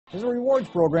is a rewards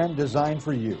program designed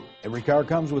for you. Every car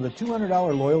comes with a $200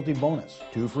 loyalty bonus,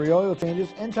 2 free oil changes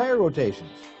and tire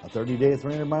rotations, a 30-day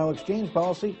 300-mile exchange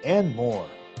policy, and more.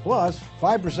 Plus,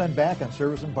 5% back on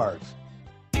service and parts.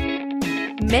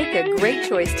 Make a great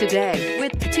choice today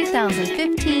with the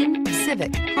 2015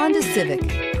 Civic, Honda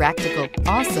Civic. Practical,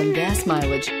 awesome gas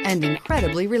mileage, and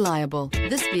incredibly reliable.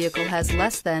 This vehicle has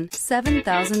less than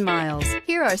 7,000 miles.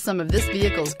 Here are some of this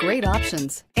vehicle's great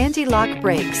options: anti-lock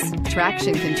brakes,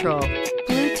 traction control,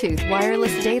 Bluetooth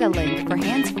wireless data link for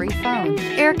hands-free phone,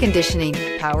 air conditioning,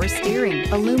 power steering,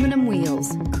 aluminum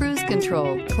wheels, cruise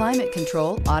control, climate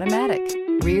control, automatic,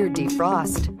 rear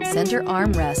defrost, center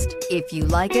armrest. If you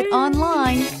like it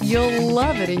online, you'll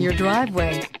love it in your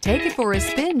driveway. Take it for a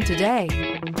spin today.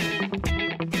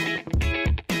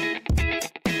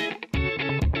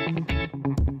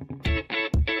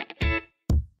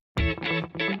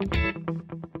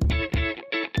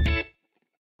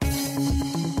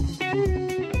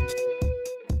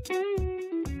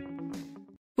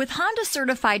 With Honda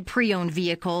certified pre-owned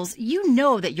vehicles, you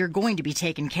know that you're going to be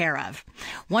taken care of.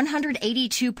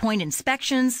 182-point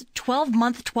inspections,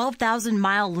 12-month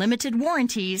 12,000-mile limited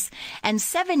warranties, and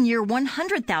 7-year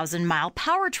 100,000-mile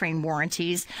powertrain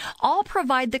warranties all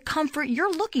provide the comfort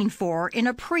you're looking for in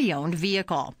a pre-owned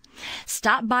vehicle.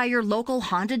 Stop by your local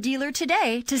Honda dealer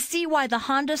today to see why the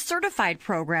Honda certified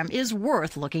program is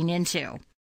worth looking into.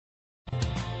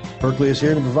 Buerkle is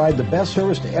here to provide the best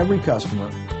service to every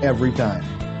customer, every time.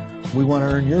 We want to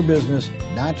earn your business,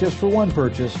 not just for one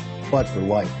purchase, but for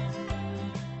life.